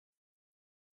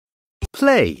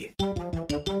play.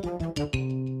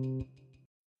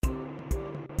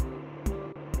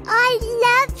 I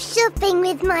love shopping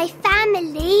with my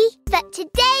family, but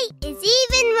today is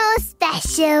even more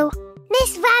special.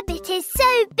 Miss Rabbit is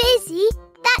so busy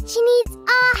that she needs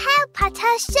our help at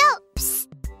her shops.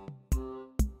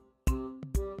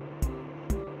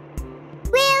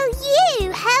 Will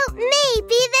you help me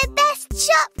be the best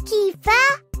shopkeeper?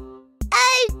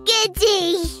 Oh,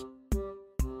 goody!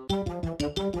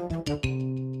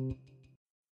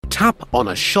 Tap on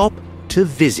a shop to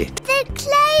visit. The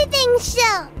clothing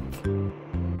shop.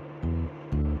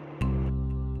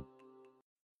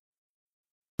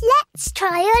 Let's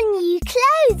try on new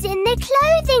clothes in the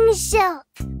clothing shop.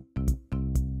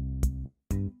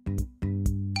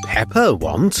 Peppa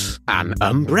wants an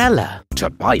umbrella. To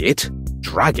buy it,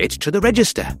 drag it to the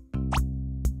register.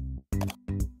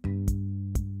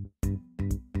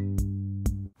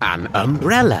 An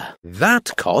umbrella.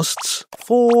 That costs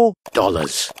 $4.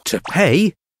 To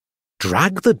pay,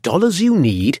 drag the dollars you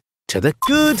need to the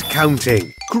good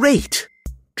counting. Great!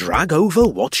 Drag over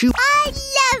what you... I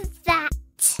love that!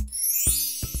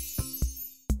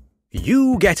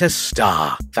 You get a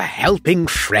star for helping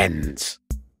friends.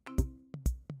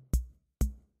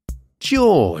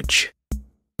 George.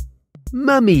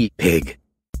 Mummy Pig.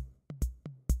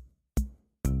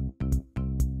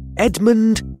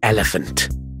 Edmund Elephant.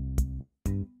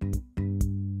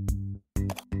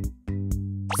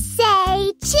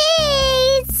 Say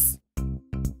cheese!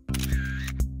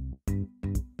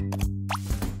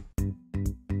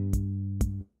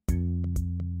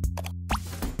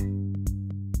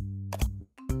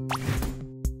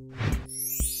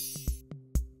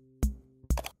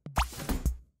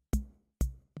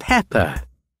 Peppa.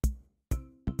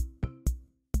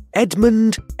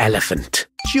 Edmund Elephant.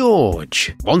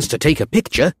 George wants to take a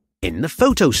picture in the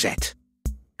photo set.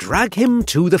 Drag him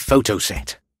to the photo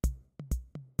set.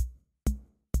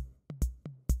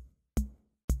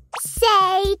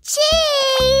 Say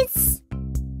cheese!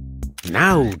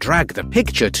 Now drag the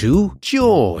picture to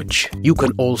George. You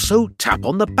can also tap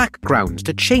on the background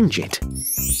to change it.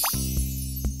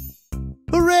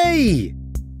 Hooray!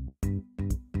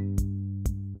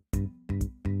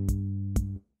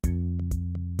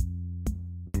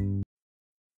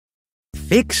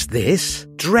 Fix this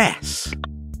dress.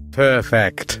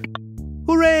 Perfect.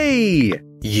 Hooray!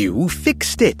 You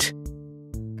fixed it.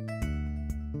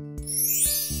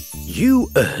 You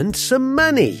earned some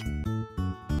money.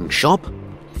 Shop.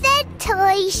 The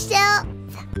toy shop.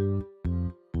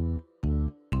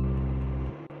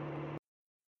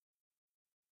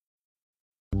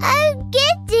 Oh,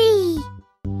 goody!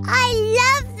 I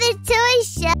love the toy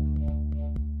shop.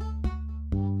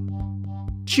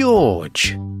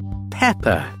 George.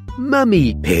 Peppa.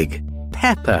 Mummy Pig.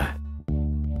 Peppa.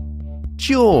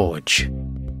 George.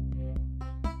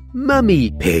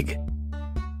 Mummy Pig.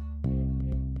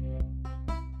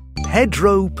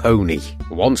 Pedro Pony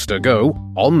wants to go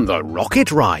on the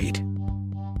rocket ride.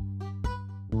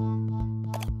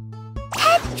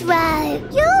 Pedro,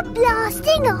 you're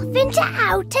blasting off into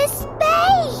outer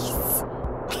space.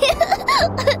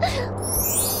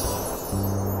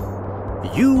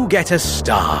 You get a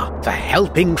star for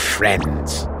helping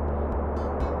friends.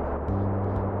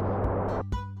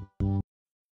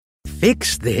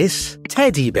 Fix this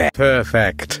teddy bear.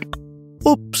 Perfect.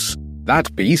 Oops,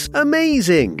 that piece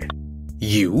amazing.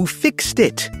 You fixed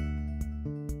it.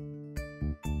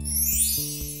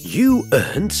 You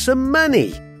earned some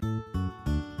money.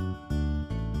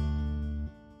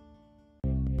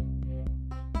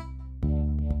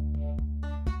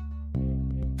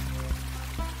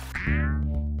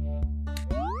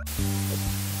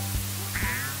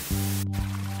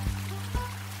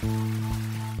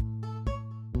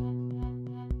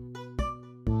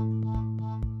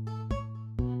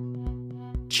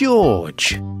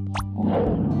 George.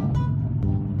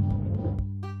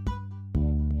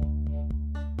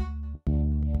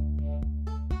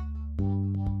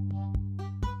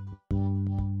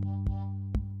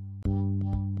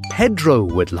 Pedro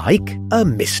would like a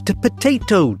Mr.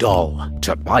 Potato doll.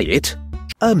 To buy it,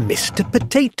 a Mr.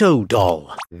 Potato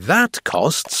doll. That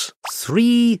costs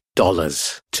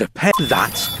 $3. To pay,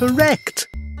 that's correct.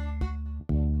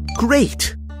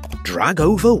 Great. Drag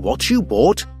over what you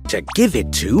bought to give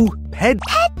it to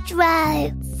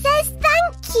Pedro says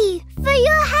thank you for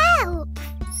your help.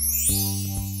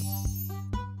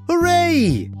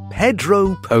 Hooray!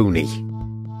 Pedro Pony.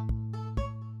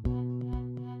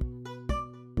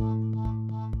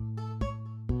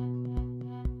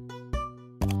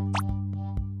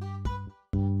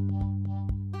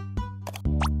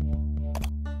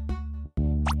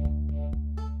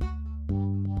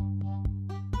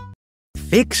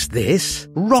 Fix this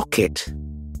rocket.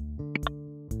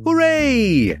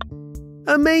 Hooray!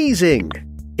 Amazing!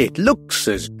 It looks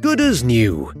as good as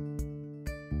new.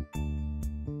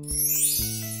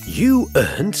 You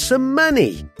earned some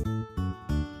money.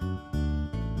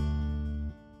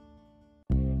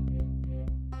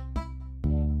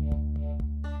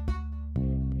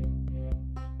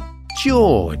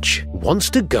 George wants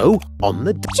to go on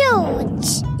the...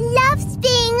 George loves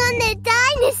being on the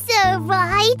dinosaur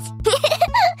ride.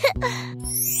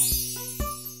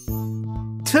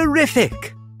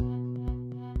 Terrific!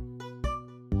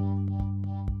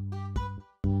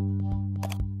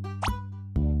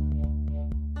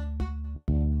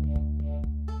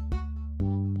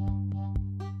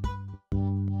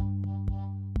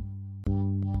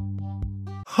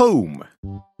 Home.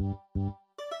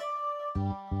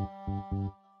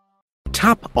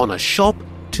 Tap on a shop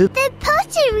to... The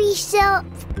pottery shop.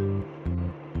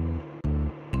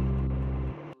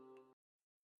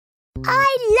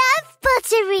 I love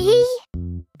pottery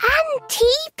and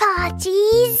tea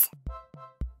parties.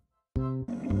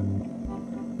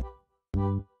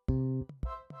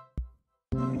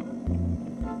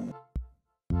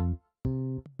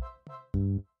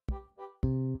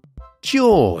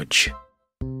 George.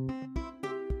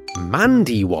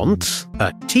 Mandy wants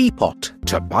a teapot.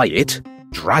 To buy it,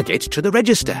 drag it to the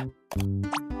register.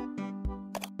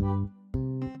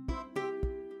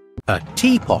 A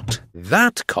teapot.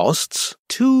 That costs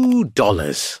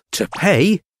 $2. To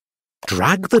pay,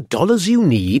 drag the dollars you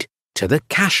need to the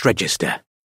cash register.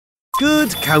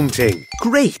 Good counting.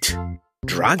 Great.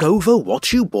 Drag over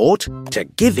what you bought to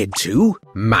give it to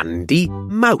Mandy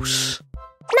Mouse.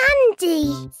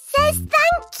 Mandy says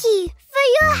thank you for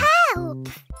your help.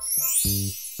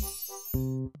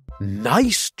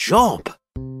 Nice job.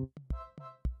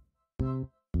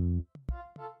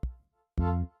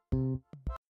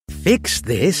 Fix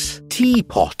this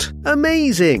teapot.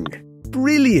 Amazing.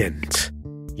 Brilliant.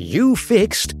 You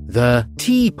fixed the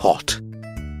teapot.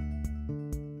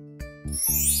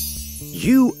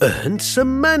 You earned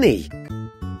some money.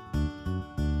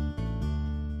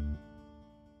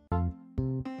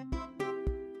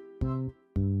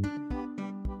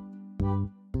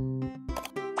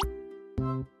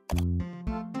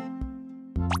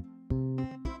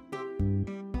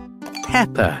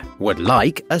 Peppa would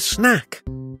like a snack.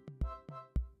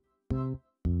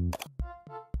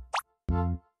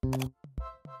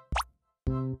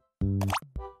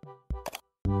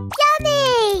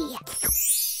 Yummy!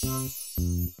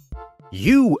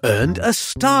 You earned a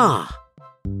star.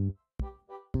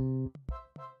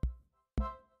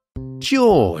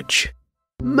 George.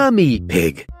 Mummy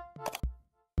Pig.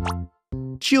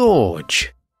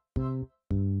 George.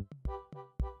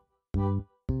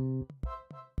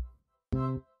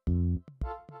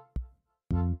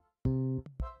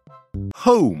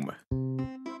 Home.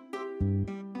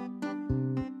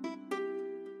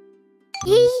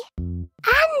 Tea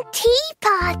and tea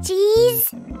parties.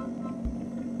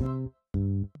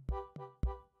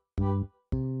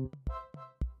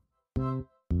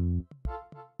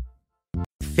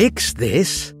 Fix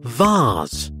this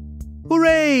vase.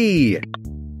 Hooray!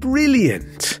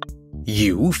 Brilliant!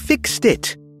 You fixed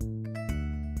it.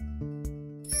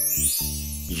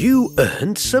 You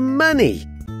earned some money.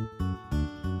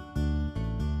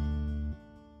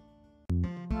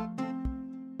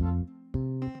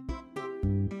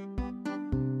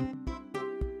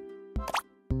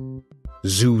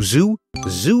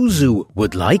 Zuzu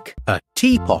would like a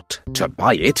teapot. To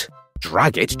buy it,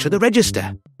 drag it to the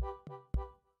register.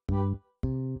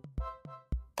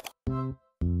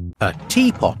 A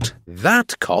teapot.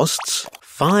 That costs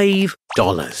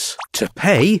 $5. To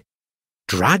pay,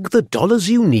 drag the dollars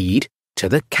you need to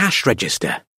the cash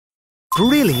register.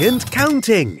 Brilliant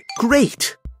counting!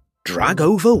 Great! Drag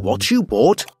over what you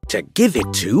bought to give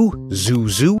it to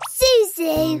Zuzu.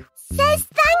 Zuzu says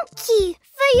thank you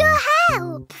for your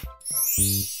help.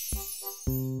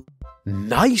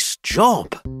 Nice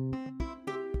job!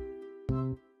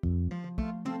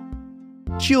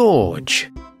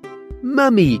 George.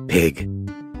 Mummy Pig.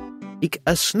 Make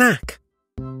a snack.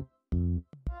 Yummy!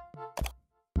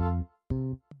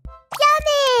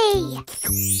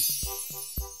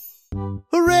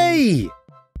 Hooray!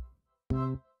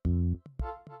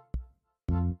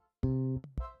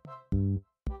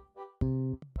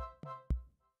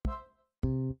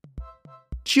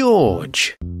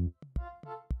 George.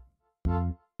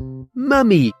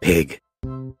 Mummy Pig.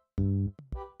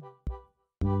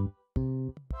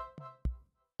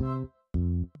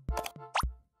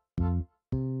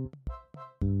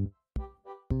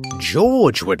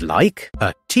 George would like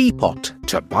a teapot.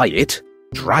 To buy it,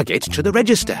 drag it to the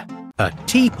register. A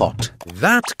teapot.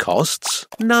 That costs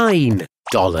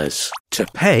 $9. To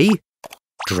pay,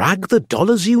 drag the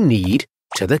dollars you need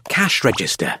to the cash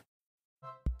register.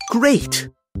 Great!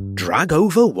 Drag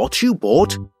over what you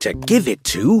bought to give it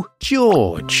to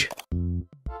George.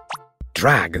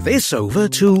 Drag this over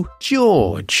to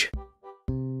George.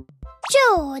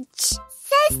 George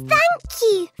says thank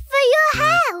you for your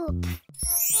help.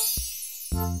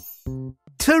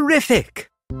 Terrific!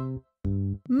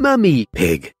 Mummy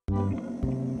Pig.